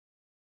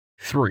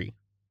3.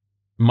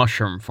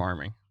 Mushroom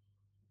farming.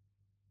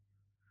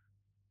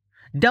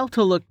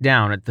 Delta looked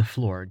down at the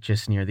floor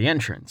just near the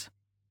entrance.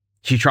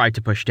 She tried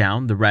to push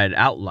down the red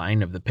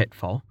outline of the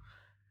pitfall,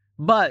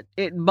 but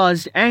it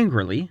buzzed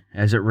angrily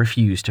as it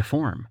refused to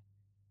form.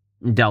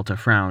 Delta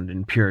frowned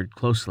and peered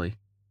closely.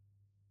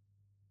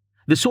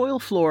 The soil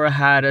floor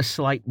had a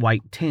slight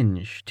white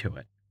tinge to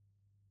it.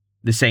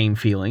 The same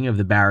feeling of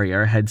the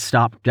barrier had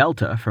stopped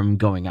Delta from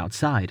going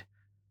outside.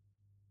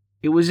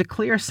 It was a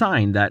clear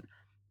sign that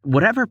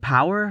whatever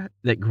power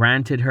that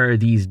granted her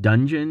these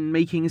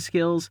dungeon-making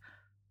skills,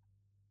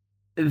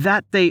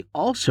 that they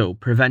also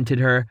prevented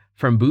her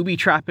from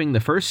booby-trapping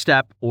the first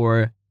step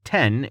or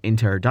 10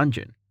 into her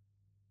dungeon.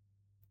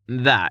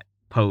 That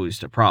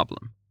posed a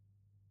problem.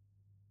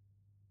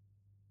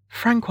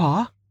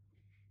 Francois,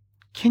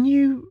 can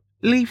you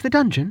leave the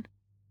dungeon?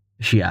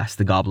 She asked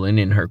the goblin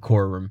in her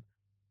core room.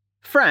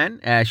 Fran,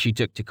 as she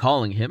took to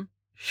calling him,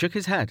 shook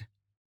his head.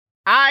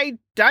 I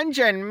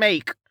dungeon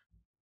make.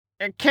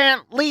 I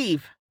can't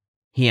leave,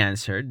 he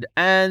answered,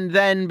 and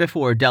then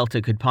before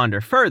Delta could ponder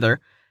further,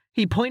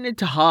 he pointed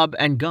to Hob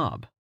and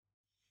Gob.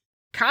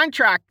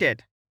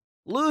 Contracted.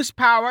 Lose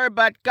power,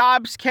 but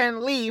Gobs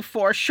can leave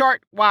for a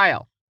short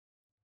while.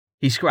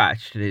 He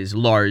scratched at his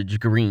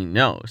large green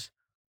nose.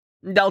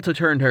 Delta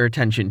turned her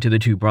attention to the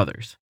two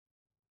brothers.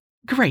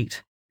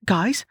 Great.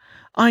 Guys,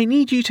 I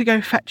need you to go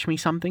fetch me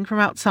something from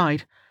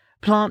outside.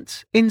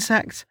 Plants,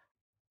 insects,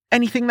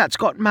 anything that's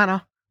got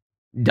mana,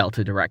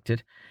 Delta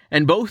directed,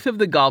 and both of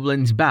the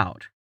goblins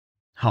bowed,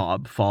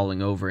 Hob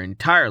falling over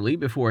entirely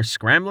before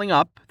scrambling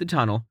up the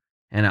tunnel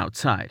and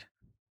outside.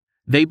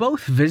 They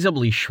both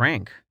visibly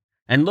shrank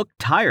and looked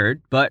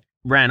tired but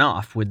ran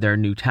off with their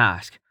new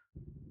task.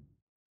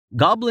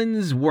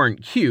 Goblins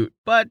weren't cute,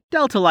 but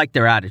Delta liked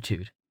their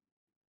attitude.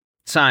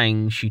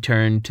 Sighing, she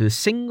turned to the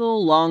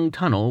single long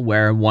tunnel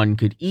where one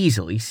could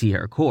easily see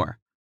her core.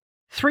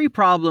 3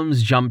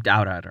 problems jumped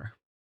out at her.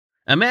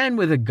 A man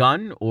with a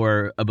gun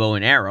or a bow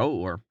and arrow,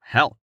 or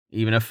hell,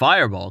 even a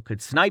fireball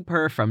could snipe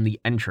her from the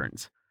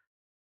entrance.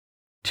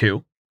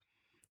 2.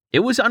 It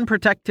was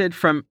unprotected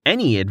from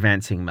any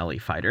advancing melee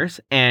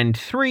fighters. And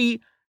 3.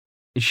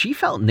 She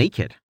felt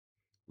naked,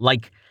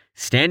 like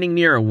standing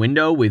near a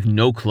window with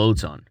no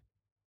clothes on.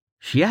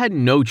 She had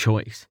no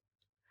choice.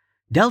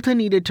 Delta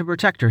needed to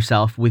protect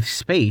herself with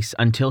space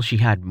until she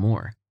had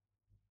more.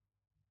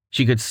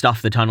 She could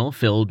stuff the tunnel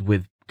filled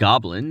with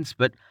goblins,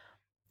 but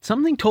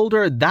something told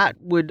her that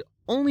would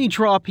only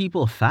draw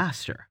people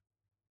faster.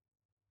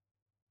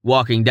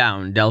 Walking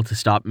down, Delta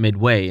stopped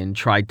midway and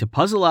tried to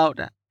puzzle out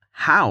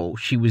how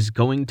she was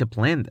going to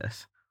plan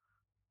this.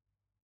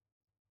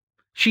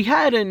 She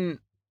had an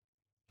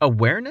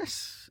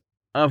awareness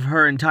of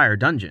her entire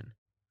dungeon,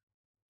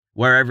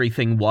 where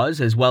everything was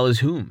as well as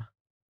whom.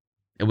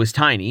 It was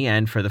tiny,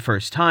 and for the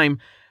first time,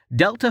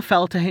 Delta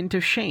felt a hint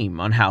of shame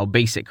on how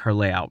basic her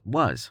layout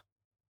was.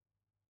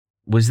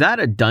 Was that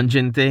a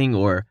dungeon thing,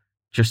 or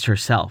just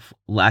herself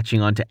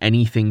latching onto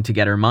anything to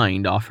get her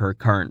mind off her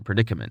current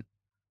predicament?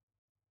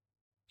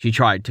 She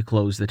tried to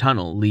close the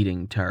tunnel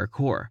leading to her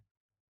core,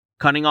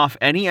 cutting off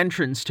any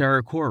entrance to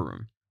her core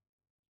room.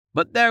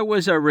 But there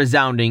was a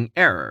resounding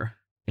error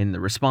in the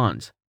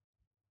response.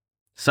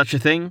 Such a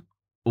thing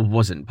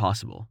wasn't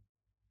possible.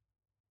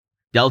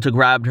 Delta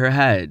grabbed her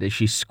head as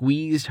she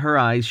squeezed her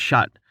eyes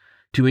shut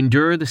to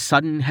endure the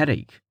sudden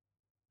headache.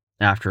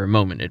 After a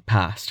moment, it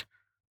passed.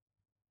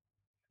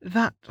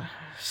 That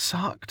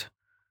sucked,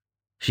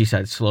 she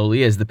said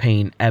slowly as the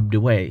pain ebbed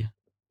away.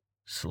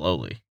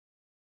 Slowly.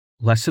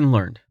 Lesson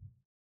learned.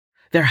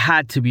 There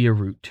had to be a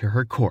route to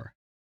her core.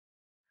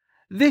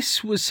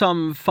 This was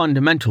some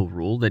fundamental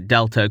rule that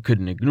Delta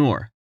couldn't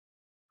ignore.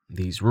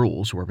 These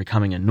rules were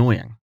becoming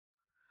annoying.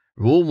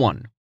 Rule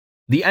 1.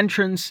 The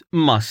entrance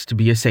must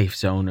be a safe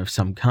zone of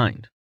some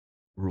kind.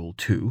 Rule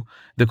 2.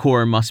 The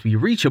core must be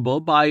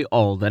reachable by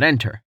all that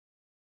enter.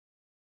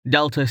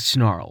 Delta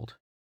snarled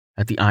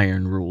at the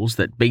iron rules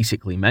that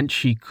basically meant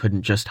she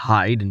couldn't just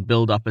hide and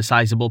build up a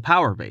sizable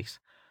power base.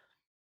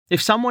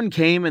 If someone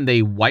came and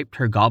they wiped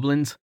her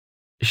goblins,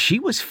 she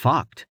was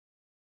fucked.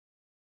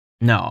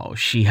 No,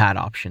 she had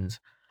options.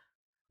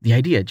 The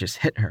idea just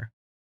hit her.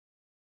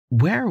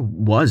 Where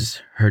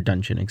was her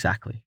dungeon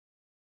exactly?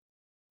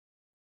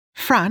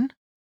 Fran,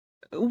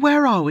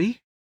 where are we?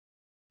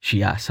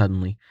 She asked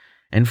suddenly,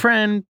 and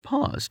Fran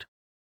paused.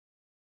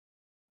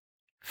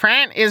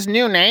 Fran is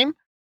new name?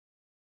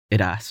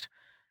 It asked,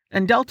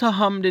 and Delta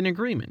hummed in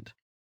agreement.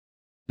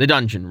 The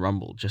dungeon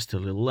rumbled just a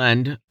little,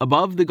 and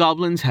above the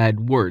goblin's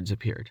head words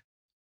appeared.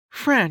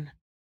 Fran,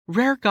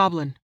 rare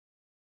goblin.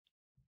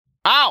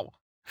 Oh,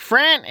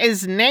 Fran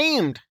is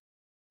named,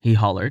 he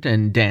hollered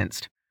and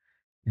danced.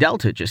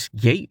 Delta just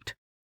gaped.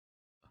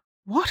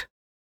 What?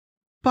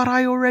 But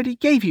I already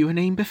gave you a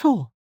name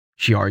before,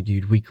 she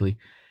argued weakly,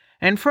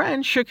 and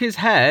Fran shook his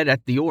head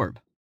at the orb.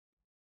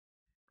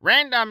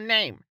 Random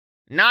name,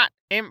 not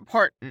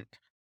important.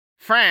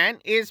 Fran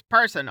is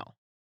personal.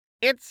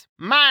 It's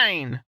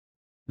mine,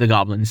 the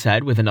goblin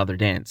said with another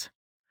dance.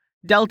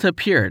 Delta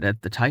peered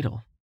at the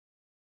title.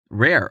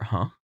 Rare,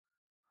 huh?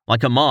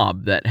 like a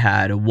mob that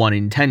had a 1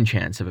 in 10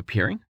 chance of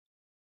appearing.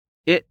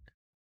 It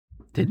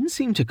didn't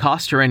seem to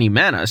cost her any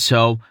mana,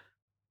 so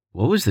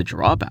what was the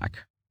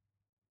drawback?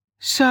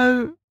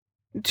 So,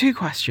 2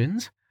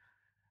 questions.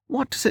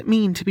 What does it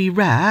mean to be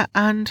rare,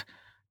 and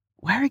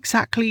where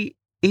exactly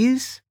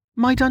is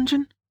my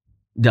dungeon?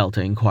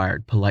 Delta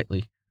inquired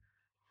politely.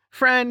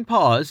 Fran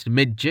paused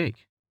mid-jig.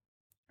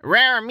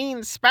 Rare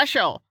means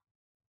special.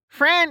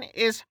 Fran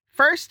is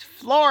first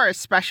floor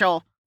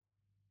special.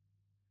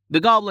 The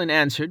goblin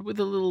answered with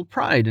a little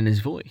pride in his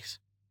voice.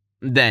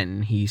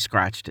 Then he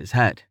scratched his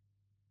head.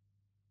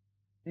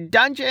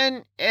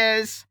 Dungeon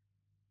is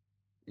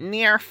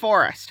near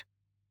forest.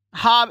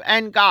 Hob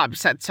and Gob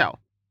said so.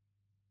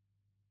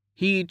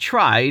 He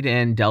tried,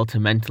 and Delta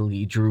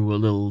mentally drew a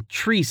little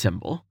tree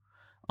symbol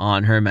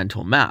on her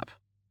mental map.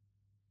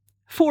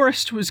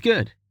 Forest was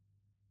good.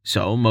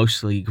 So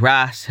mostly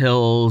grass,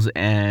 hills,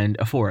 and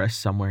a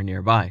forest somewhere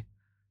nearby.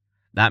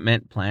 That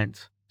meant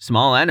plants,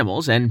 small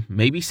animals, and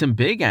maybe some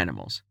big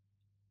animals.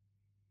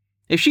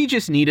 If she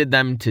just needed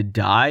them to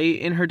die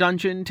in her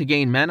dungeon to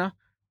gain mana,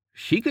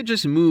 she could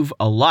just move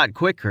a lot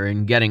quicker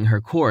in getting her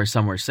core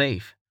somewhere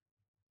safe.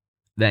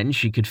 Then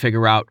she could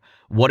figure out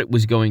what it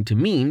was going to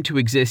mean to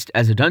exist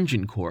as a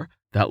dungeon core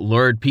that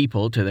lured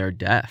people to their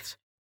deaths.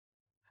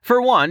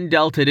 For one,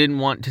 Delta didn't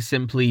want to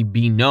simply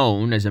be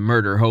known as a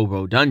murder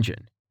hobo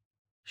dungeon.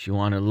 She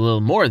wanted a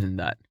little more than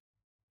that.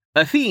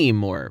 A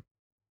theme or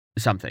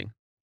something.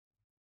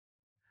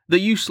 The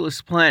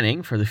useless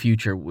planning for the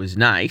future was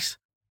nice.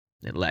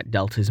 It let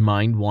Delta's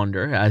mind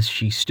wander as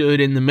she stood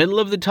in the middle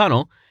of the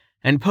tunnel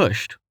and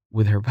pushed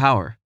with her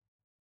power.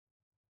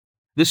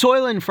 The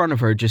soil in front of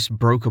her just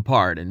broke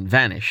apart and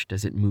vanished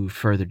as it moved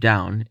further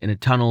down in a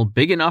tunnel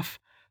big enough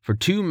for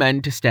 2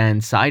 men to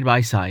stand side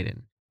by side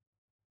in.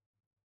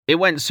 It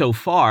went so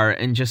far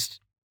and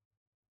just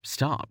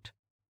stopped.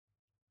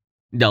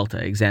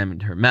 Delta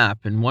examined her map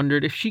and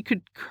wondered if she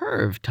could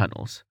curve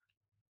tunnels.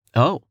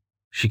 Oh,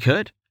 she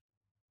could.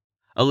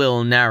 A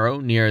little narrow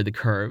near the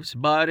curves,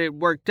 but it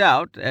worked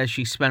out as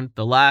she spent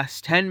the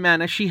last 10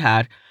 mana she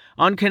had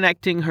on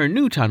connecting her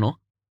new tunnel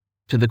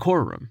to the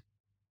core room.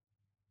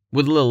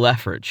 With little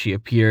effort, she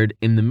appeared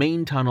in the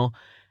main tunnel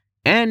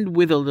and,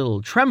 with a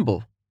little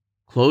tremble,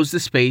 closed the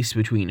space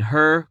between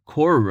her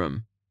core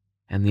room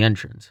and the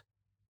entrance.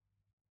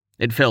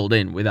 It filled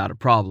in without a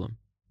problem.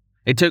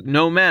 It took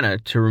no mana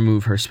to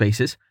remove her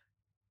spaces,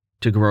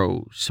 to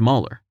grow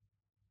smaller.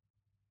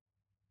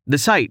 The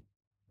sight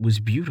was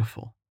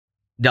beautiful.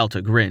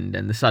 Delta grinned,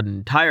 and the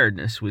sudden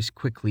tiredness was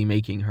quickly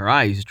making her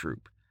eyes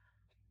droop.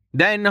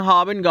 Then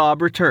Hob and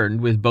Gob returned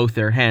with both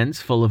their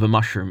hands full of a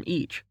mushroom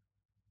each.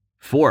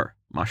 4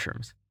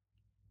 mushrooms.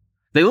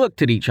 They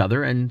looked at each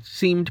other and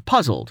seemed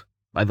puzzled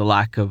by the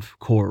lack of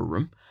core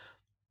room,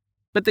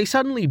 but they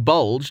suddenly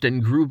bulged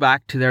and grew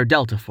back to their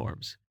Delta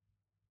forms.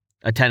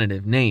 A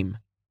tentative name.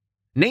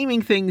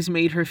 Naming things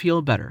made her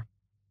feel better.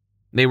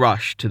 They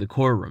rushed to the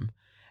core room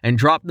and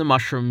dropped the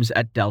mushrooms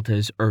at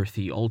Delta's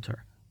earthy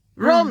altar.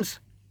 Rooms!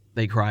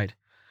 They cried.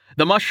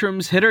 The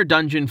mushrooms hit her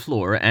dungeon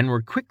floor and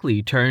were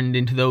quickly turned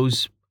into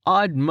those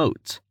odd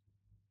motes.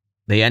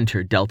 They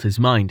entered Delta's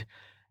mind,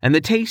 and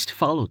the taste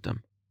followed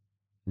them.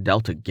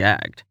 Delta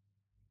gagged.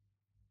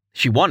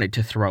 She wanted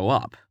to throw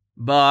up,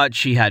 but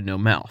she had no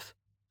mouth,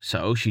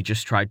 so she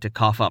just tried to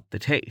cough up the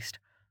taste.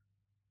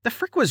 The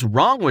frick was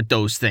wrong with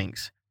those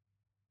things?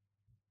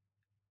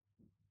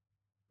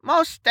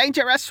 Most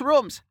dangerous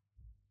rooms.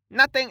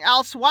 Nothing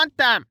else want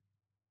them.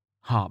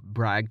 Hob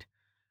bragged.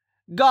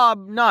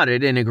 Gob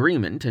nodded in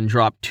agreement and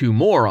dropped 2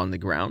 more on the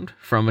ground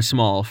from a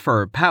small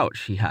fur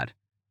pouch he had.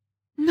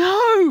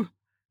 No!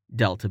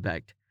 Delta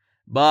begged,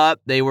 but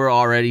they were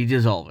already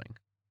dissolving.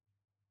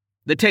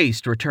 The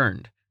taste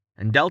returned,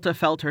 and Delta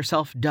felt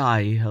herself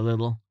die a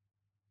little.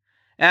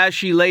 As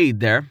she laid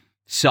there,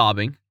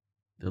 sobbing,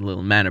 the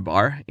little mana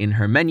bar in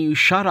her menu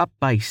shot up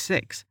by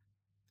 6,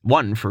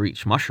 1 for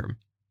each mushroom.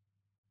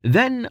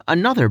 Then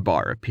another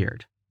bar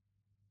appeared.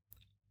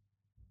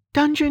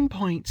 Dungeon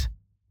points,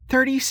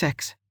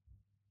 36.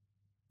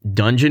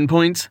 Dungeon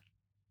points?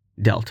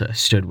 Delta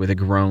stood with a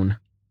groan.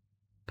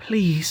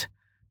 Please,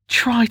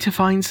 try to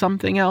find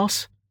something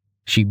else,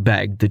 she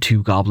begged the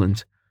 2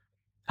 goblins.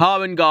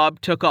 Hob and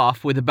Gob took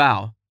off with a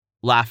bow,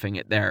 laughing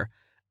at their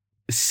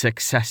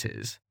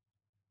successes.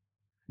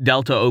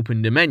 Delta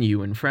opened a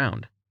menu and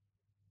frowned.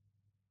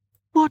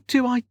 What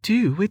do I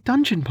do with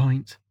dungeon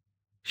points?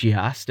 She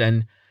asked,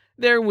 and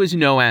there was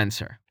no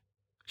answer.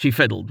 She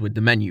fiddled with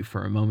the menu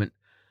for a moment.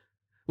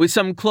 With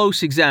some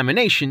close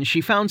examination, she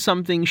found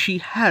something she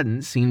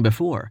hadn't seen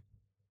before.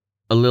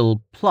 A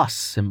little plus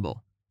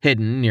symbol,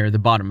 hidden near the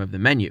bottom of the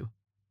menu.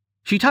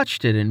 She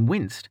touched it and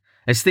winced,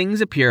 as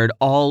things appeared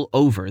all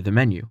over the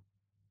menu.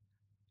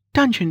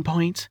 Dungeon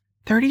points,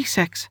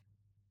 36.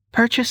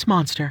 Purchase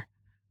monster.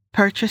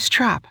 Purchase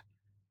trap.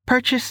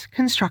 Purchase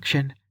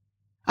construction.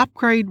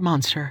 Upgrade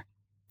monster.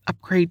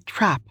 Upgrade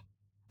trap.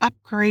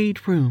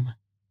 Upgrade room.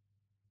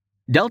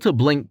 Delta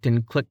blinked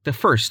and clicked the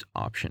first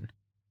option.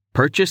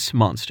 Purchase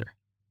monster.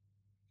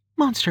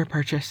 Monster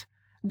purchase.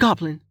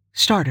 Goblin.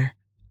 Starter.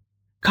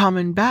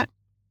 Common bat,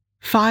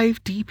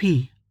 5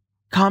 DP.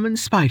 Common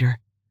spider,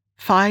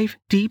 5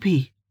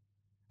 DP.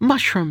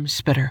 Mushroom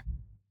spitter,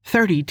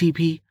 30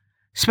 DP.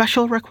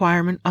 Special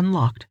requirement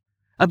unlocked.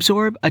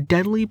 Absorb a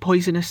deadly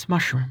poisonous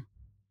mushroom.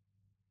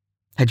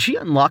 Had she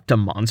unlocked a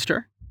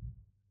monster?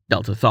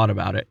 Delta thought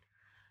about it.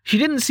 She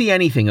didn't see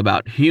anything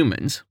about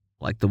humans,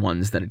 like the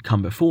ones that had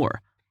come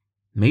before.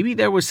 Maybe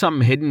there was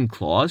some hidden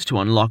clause to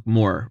unlock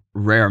more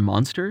rare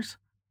monsters?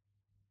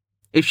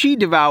 If she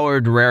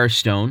devoured rare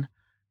stone,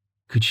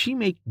 could she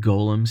make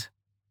golems?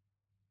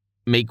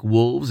 Make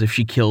wolves if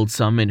she killed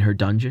some in her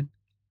dungeon?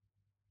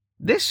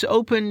 This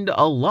opened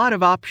a lot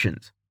of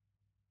options.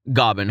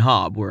 Gob and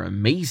Hob were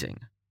amazing.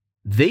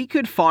 They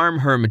could farm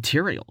her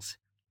materials.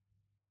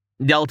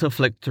 Delta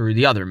flicked through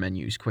the other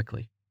menus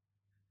quickly.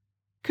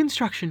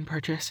 Construction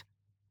purchase.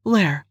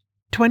 Lair,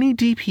 20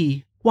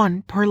 DP,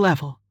 1 per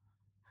level.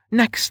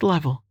 Next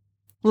level.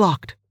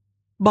 Locked.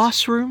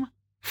 Boss room,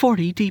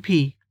 40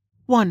 DP,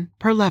 1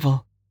 per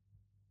level.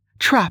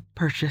 Trap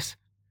purchase.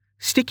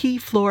 Sticky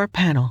floor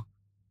panel,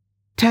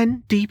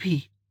 10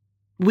 DP.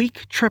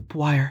 Weak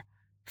tripwire,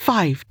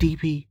 5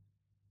 DP.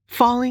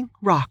 Falling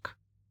rock,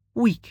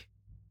 weak,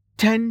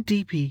 10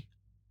 DP.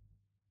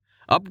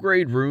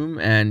 Upgrade room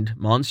and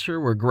monster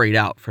were grayed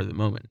out for the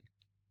moment.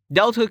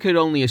 Delta could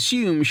only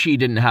assume she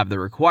didn't have the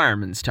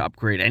requirements to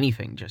upgrade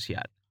anything just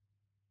yet.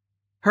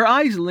 Her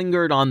eyes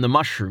lingered on the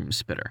mushroom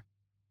spitter.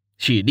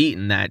 She had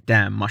eaten that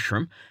damn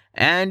mushroom,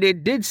 and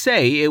it did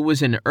say it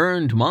was an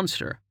earned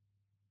monster.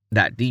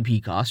 That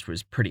DP cost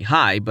was pretty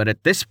high, but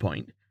at this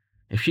point,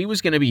 if she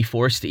was going to be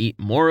forced to eat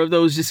more of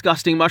those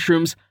disgusting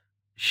mushrooms,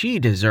 she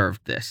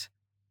deserved this.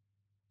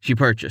 She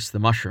purchased the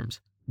mushrooms,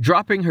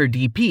 dropping her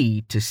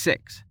DP to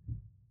 6.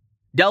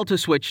 Delta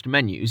switched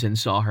menus and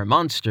saw her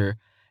monster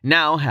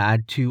now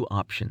had 2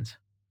 options.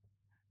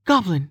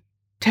 Goblin,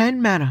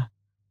 10 mana.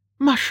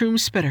 Mushroom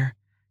spitter,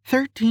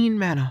 13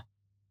 mana.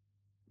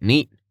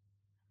 Neat.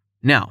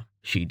 Now,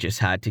 she just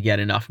had to get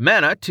enough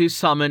mana to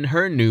summon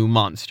her new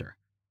monster.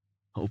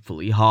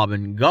 Hopefully Hob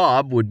and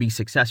Gob would be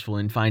successful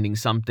in finding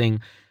something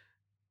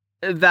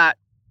that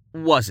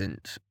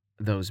wasn't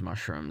those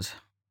mushrooms.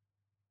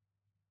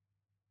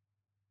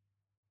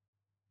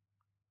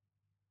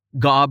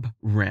 Gob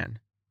ran.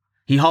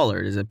 He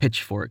hollered as a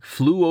pitchfork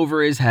flew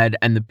over his head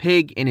and the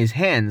pig in his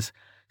hands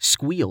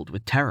squealed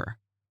with terror.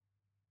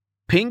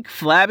 Pink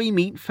flabby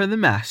meat for the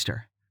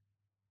master.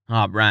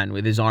 Hob ran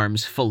with his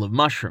arms full of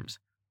mushrooms,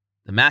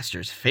 the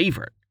master's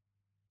favorite.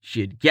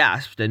 She had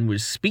gasped and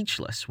was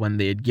speechless when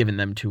they had given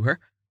them to her.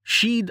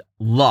 She'd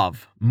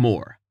love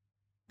more.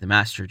 The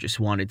master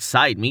just wanted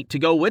side meat to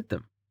go with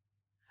them.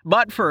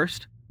 But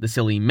first, the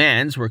silly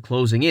mans were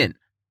closing in,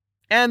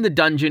 and the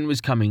dungeon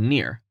was coming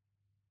near.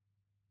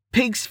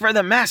 Pigs for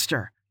the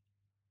master!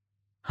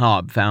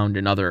 Hob found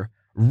another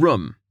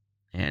room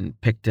and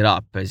picked it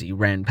up as he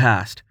ran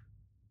past.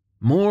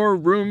 More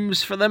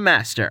rooms for the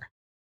master.